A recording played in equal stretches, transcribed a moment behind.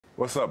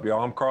What's up,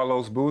 y'all? I'm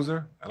Carlos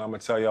Boozer, and I'm going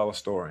to tell y'all a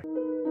story.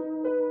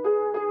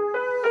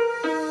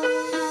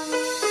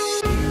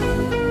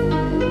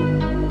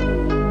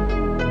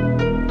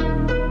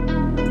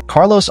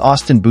 Carlos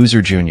Austin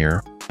Boozer Jr.,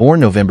 born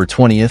November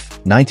 20th,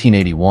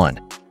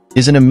 1981,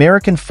 is an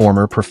American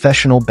former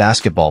professional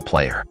basketball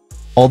player.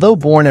 Although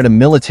born at a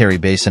military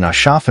base in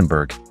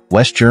Aschaffenburg,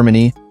 West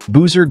Germany,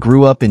 Boozer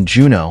grew up in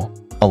Juneau,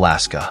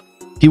 Alaska.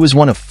 He was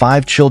one of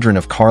 5 children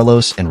of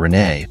Carlos and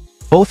Renee,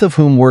 both of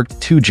whom worked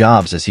 2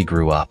 jobs as he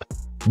grew up.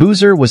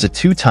 Boozer was a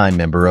 2-time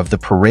member of the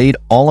Parade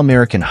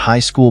All-American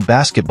High School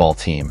basketball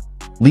team,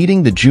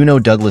 leading the Juneau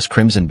Douglas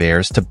Crimson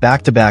Bears to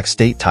back-to-back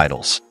state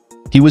titles.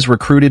 He was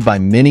recruited by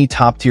many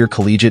top-tier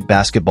collegiate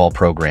basketball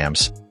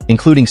programs,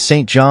 including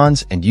St.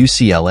 John's and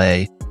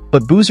UCLA,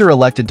 but Boozer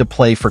elected to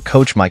play for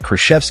Coach Mike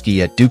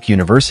Krzyzewski at Duke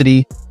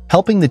University,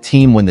 helping the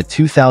team win the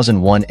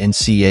 2001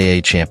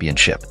 NCAA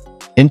championship.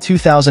 In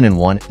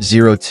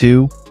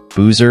 2001-02,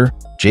 Boozer,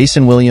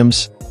 Jason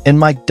Williams, and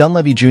Mike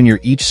Dunleavy Jr.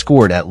 each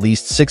scored at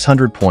least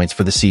 600 points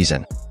for the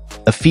season,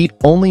 a feat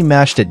only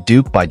matched at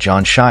Duke by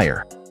John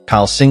Shire,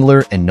 Kyle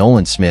Singler, and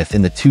Nolan Smith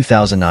in the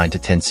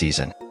 2009-10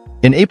 season.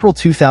 In April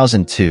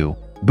 2002,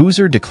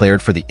 Boozer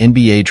declared for the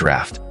NBA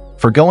draft,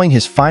 forgoing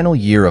his final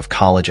year of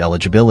college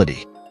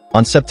eligibility.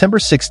 On September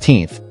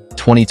 16,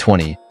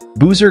 2020,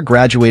 Boozer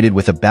graduated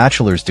with a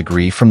bachelor's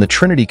degree from the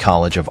Trinity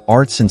College of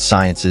Arts and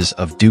Sciences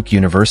of Duke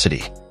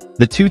University.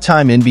 The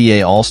 2-time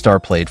NBA All-Star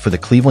played for the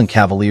Cleveland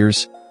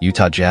Cavaliers,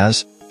 Utah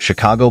Jazz,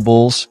 Chicago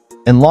Bulls,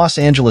 and Los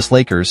Angeles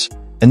Lakers,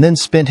 and then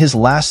spent his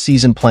last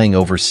season playing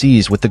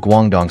overseas with the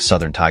Guangdong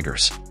Southern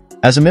Tigers.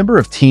 As a member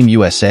of Team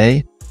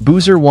USA,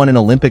 Boozer won an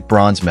Olympic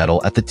bronze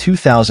medal at the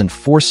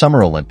 2004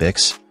 Summer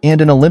Olympics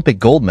and an Olympic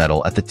gold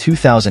medal at the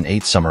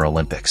 2008 Summer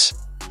Olympics.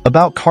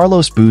 About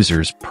Carlos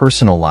Boozer's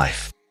personal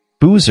life.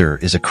 Boozer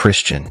is a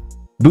Christian.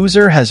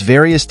 Boozer has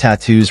various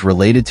tattoos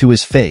related to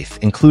his faith,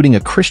 including a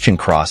Christian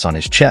cross on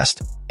his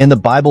chest and the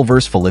Bible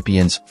verse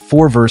Philippians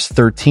 4 verse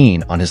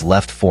 13 on his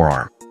left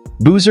forearm.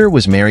 Boozer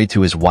was married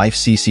to his wife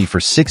Cece for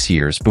 6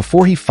 years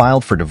before he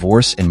filed for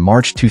divorce in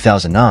March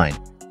 2009.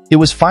 It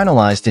was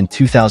finalized in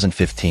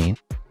 2015.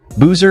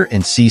 Boozer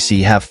and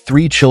Cece have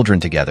 3 children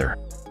together: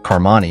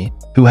 Carmani,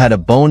 who had a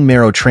bone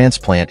marrow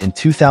transplant in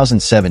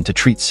 2007 to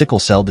treat sickle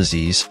cell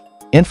disease,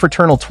 and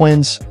fraternal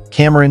twins,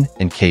 Cameron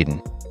and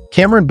Caden.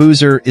 Cameron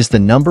Boozer is the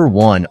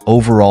 #1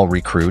 overall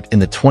recruit in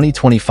the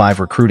 2025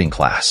 recruiting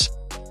class.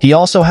 He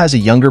also has a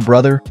younger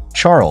brother,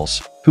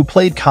 Charles, who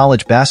played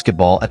college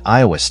basketball at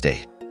Iowa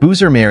State.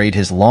 Boozer married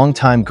his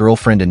longtime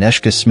girlfriend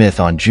Aneshka Smith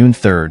on June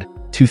 3,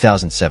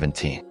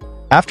 2017.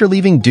 After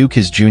leaving Duke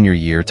his junior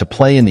year to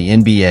play in the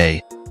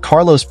NBA,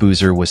 Carlos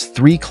Boozer was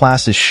 3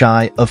 classes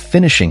shy of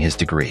finishing his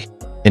degree.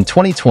 In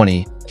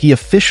 2020, he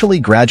officially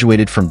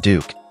graduated from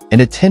Duke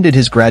and attended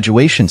his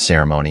graduation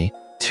ceremony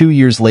 2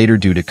 years later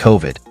due to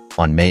COVID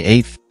on May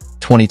 8,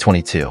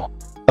 2022.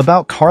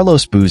 About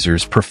Carlos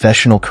Boozer's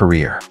professional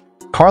career.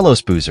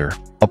 Carlos Boozer,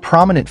 a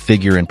prominent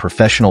figure in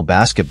professional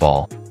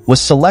basketball,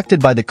 was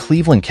selected by the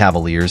Cleveland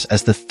Cavaliers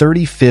as the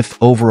 35th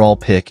overall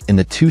pick in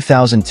the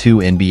 2002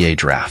 NBA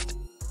draft.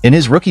 In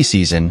his rookie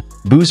season,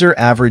 Boozer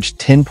averaged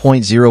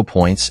 10.0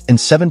 points and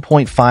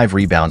 7.5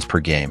 rebounds per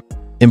game,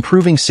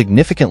 improving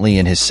significantly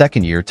in his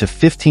second year to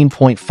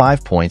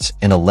 15.5 points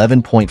and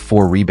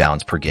 11.4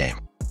 rebounds per game.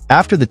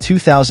 After the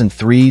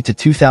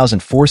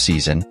 2003-2004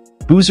 season,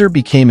 Boozer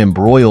became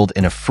embroiled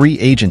in a free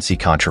agency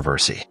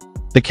controversy.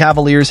 The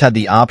Cavaliers had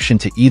the option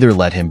to either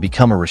let him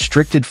become a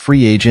restricted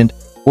free agent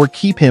or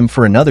keep him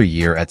for another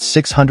year at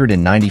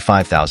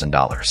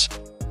 $695,000.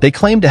 They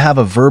claimed to have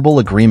a verbal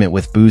agreement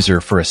with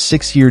Boozer for a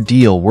 6-year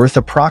deal worth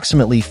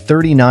approximately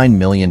 $39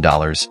 million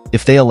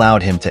if they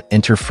allowed him to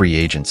enter free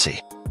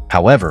agency.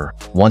 However,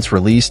 once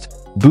released,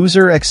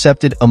 Boozer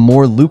accepted a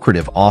more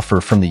lucrative offer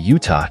from the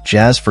Utah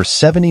Jazz for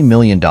 $70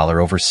 million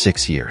over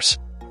 6 years.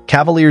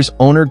 Cavaliers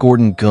owner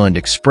Gordon Gund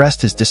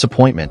expressed his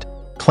disappointment,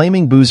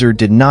 claiming Boozer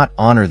did not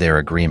honor their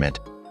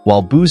agreement,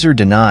 while Boozer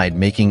denied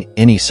making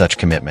any such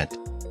commitment.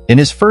 In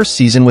his first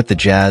season with the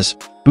Jazz,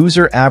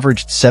 Boozer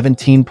averaged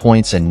 17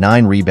 points and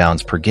 9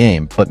 rebounds per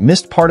game but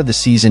missed part of the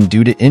season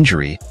due to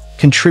injury,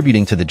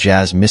 contributing to the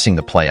Jazz missing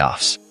the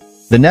playoffs.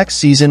 The next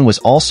season was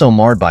also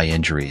marred by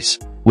injuries,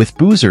 with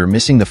Boozer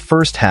missing the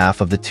first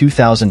half of the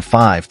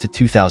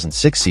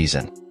 2005-2006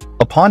 season.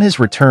 Upon his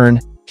return,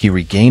 he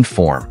regained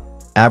form,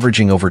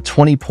 averaging over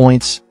 20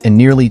 points and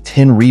nearly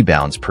 10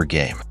 rebounds per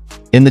game.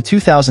 In the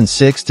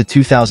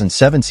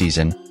 2006-2007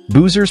 season,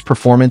 Boozer's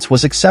performance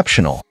was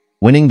exceptional,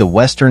 winning the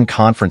Western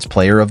Conference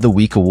Player of the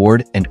Week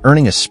award and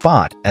earning a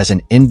spot as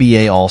an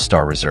NBA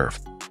All-Star reserve.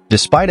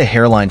 Despite a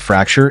hairline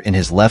fracture in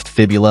his left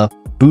fibula,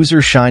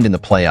 Boozer shined in the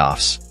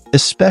playoffs,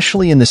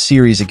 especially in the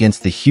series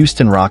against the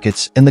Houston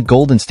Rockets and the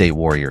Golden State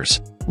Warriors,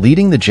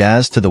 leading the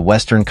Jazz to the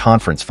Western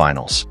Conference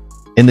Finals.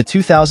 In the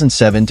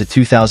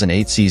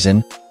 2007-2008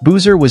 season,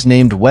 Boozer was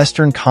named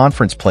Western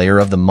Conference Player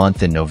of the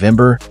Month in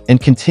November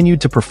and continued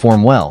to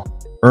perform well,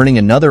 earning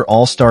another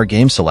All-Star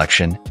Game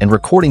selection and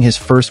recording his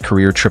first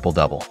career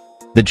triple-double.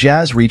 The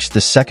Jazz reached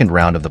the second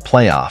round of the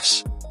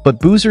playoffs, but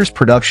Boozer's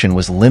production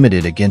was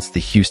limited against the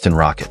Houston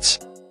Rockets.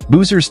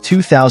 Boozer's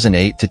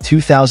 2008 to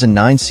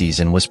 2009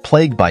 season was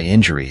plagued by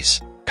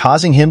injuries,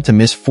 causing him to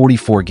miss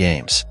 44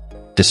 games.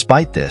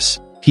 Despite this,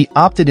 he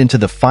opted into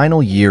the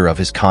final year of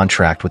his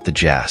contract with the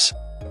Jazz.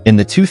 In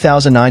the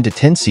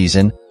 2009-10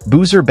 season,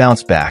 Boozer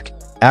bounced back,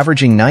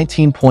 averaging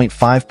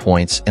 19.5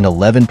 points and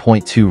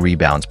 11.2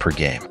 rebounds per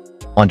game.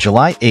 On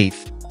July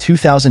 8,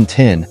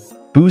 2010,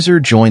 Boozer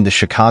joined the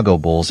Chicago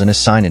Bulls in a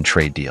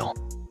sign-and-trade deal.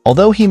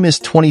 Although he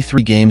missed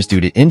 23 games due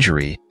to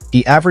injury,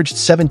 he averaged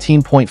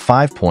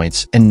 17.5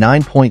 points and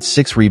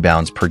 9.6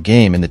 rebounds per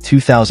game in the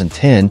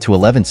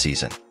 2010-11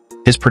 season.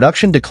 His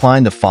production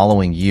declined the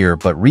following year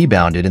but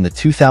rebounded in the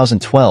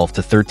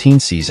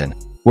 2012-13 season,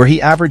 where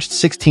he averaged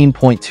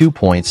 16.2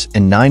 points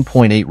and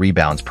 9.8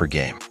 rebounds per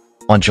game.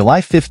 On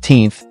July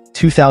 15,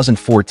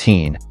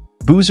 2014,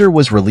 Boozer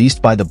was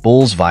released by the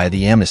Bulls via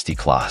the amnesty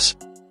clause.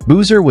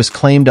 Boozer was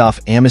claimed off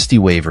amnesty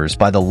waivers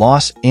by the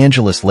Los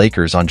Angeles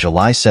Lakers on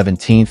July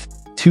 17,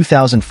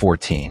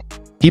 2014.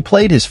 He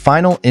played his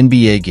final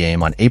NBA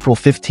game on April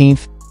 15,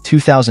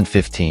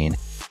 2015,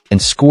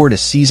 and scored a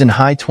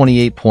season-high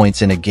 28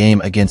 points in a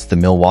game against the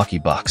Milwaukee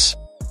Bucks.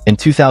 In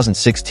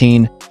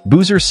 2016,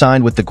 Boozer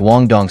signed with the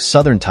Guangdong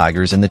Southern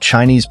Tigers in the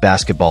Chinese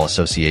Basketball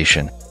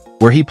Association,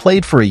 where he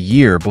played for a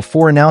year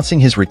before announcing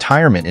his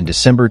retirement in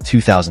December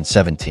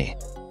 2017.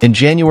 In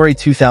January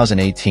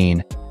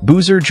 2018,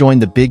 Boozer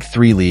joined the Big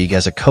Three League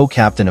as a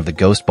co-captain of the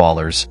Ghost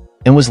Ballers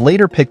and was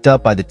later picked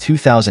up by the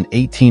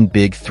 2018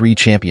 Big Three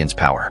Champions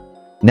Power.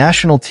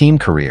 National team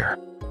career.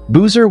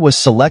 Boozer was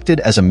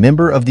selected as a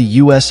member of the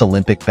U.S.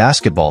 Olympic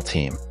basketball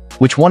team,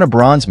 which won a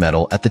bronze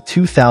medal at the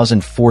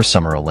 2004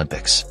 Summer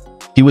Olympics.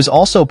 He was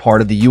also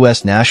part of the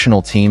U.S.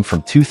 national team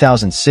from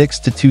 2006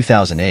 to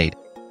 2008,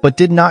 but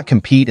did not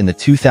compete in the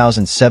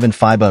 2007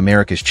 FIBA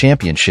Americas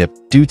Championship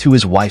due to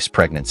his wife's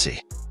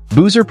pregnancy.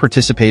 Boozer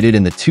participated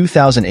in the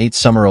 2008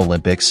 Summer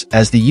Olympics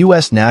as the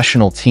U.S.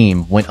 national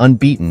team went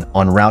unbeaten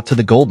en route to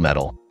the gold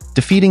medal,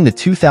 defeating the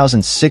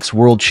 2006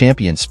 world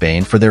champion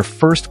Spain for their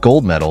first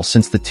gold medal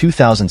since the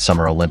 2000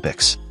 Summer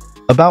Olympics.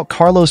 About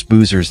Carlos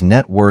Boozer's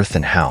net worth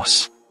and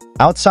house.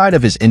 Outside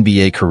of his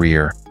NBA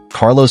career,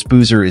 Carlos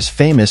Boozer is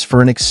famous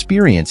for an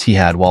experience he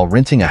had while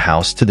renting a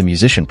house to the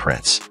musician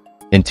Prince.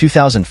 In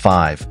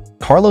 2005,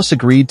 Carlos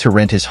agreed to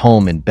rent his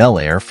home in Bel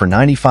Air for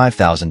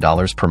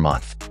 $95,000 per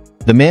month.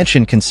 The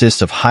mansion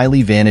consists of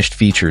highly vanished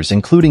features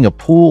including a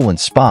pool and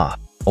spa,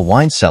 a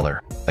wine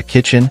cellar, a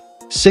kitchen,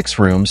 6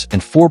 rooms,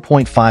 and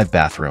 4.5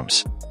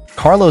 bathrooms.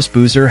 Carlos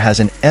Boozer has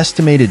an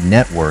estimated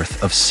net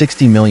worth of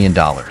 $60 million.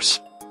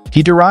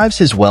 He derives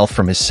his wealth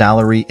from his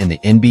salary in the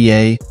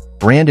NBA,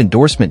 brand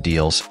endorsement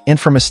deals, and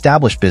from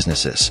established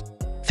businesses.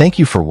 Thank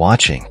you for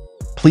watching.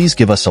 Please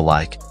give us a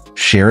like,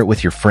 share it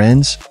with your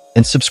friends,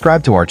 and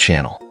subscribe to our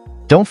channel.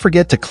 Don't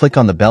forget to click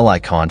on the bell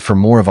icon for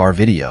more of our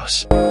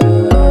videos.